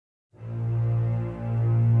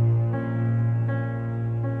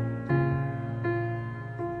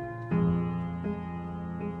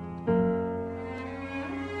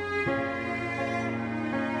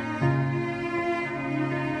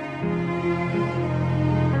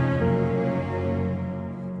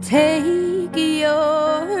Take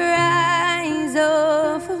your eyes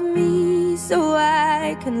off of me so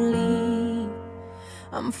I can leave.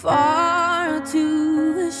 I'm far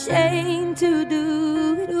too ashamed to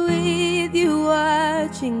do it with you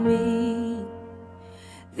watching me.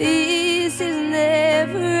 This is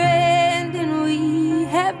never ending, we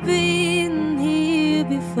have been here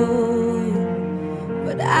before.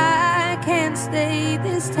 But I can't stay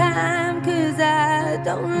this time, 'cause I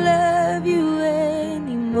don't love you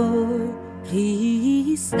anymore.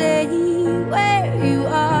 Please stay where you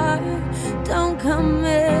are, don't come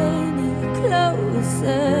any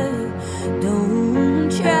closer. Don't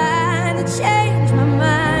try to change my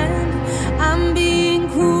mind, I'm being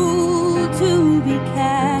cruel to be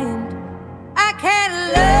kind. I can't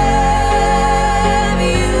love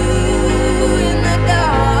you in the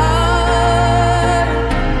dark.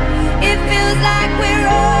 It feels like we're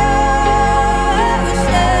oceans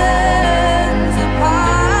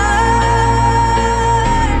apart.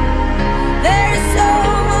 There's so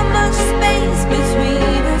much space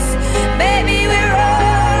between us, baby, we're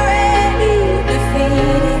already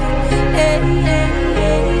defeated.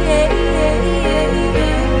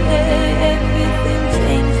 Everything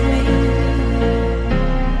changed me.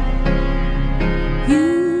 You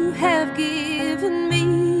have given me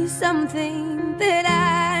something that I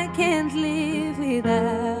can't live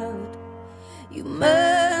without. You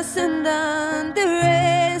mustn't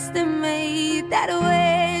underestimate that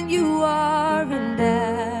when you are in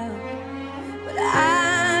doubt. But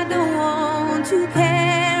I don't want to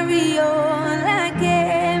carry on like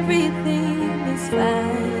everything is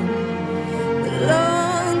fine. The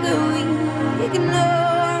longer we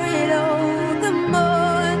ignore it all, the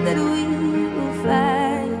more that we will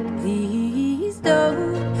fight. Please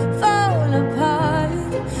don't fall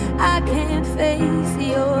apart, I can't face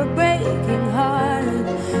your breaking heart.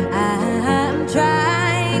 I'm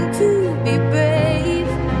trying to be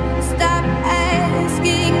brave, stop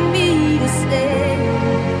asking me to stay.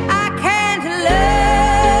 I can't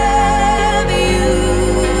love you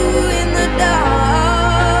in the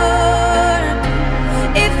dark.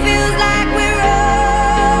 It feels like we're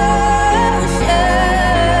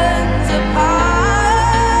oceans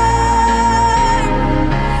apart.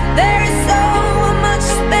 There's so much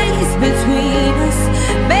space between us,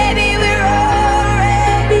 baby, we're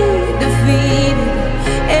already defeated.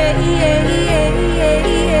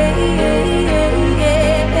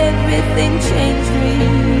 Everything changed me.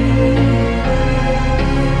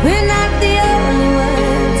 We're not the only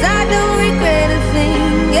ones, I don't regret a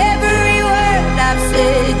thing. Every word I've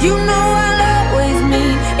said, you know I'll always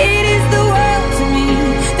mean. It is the world to me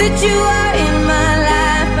that you are in my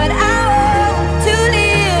life. But I want to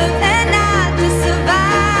live and not to survive.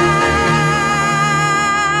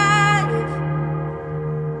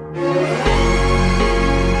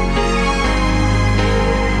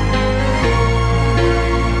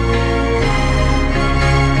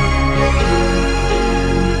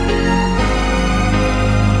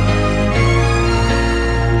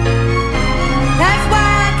 That's why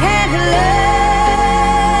I can't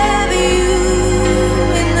love you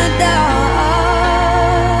in the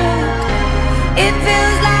dark. It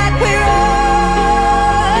feels like we're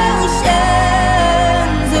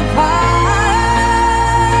oceans apart.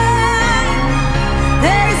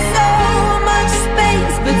 There's so much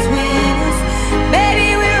space between us, baby,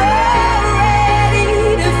 we're already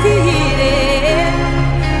defeated.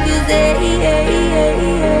 'Cause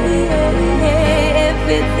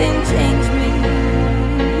everything changed me.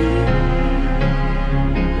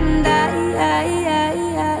 And I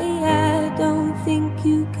don't think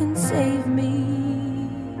you can save me.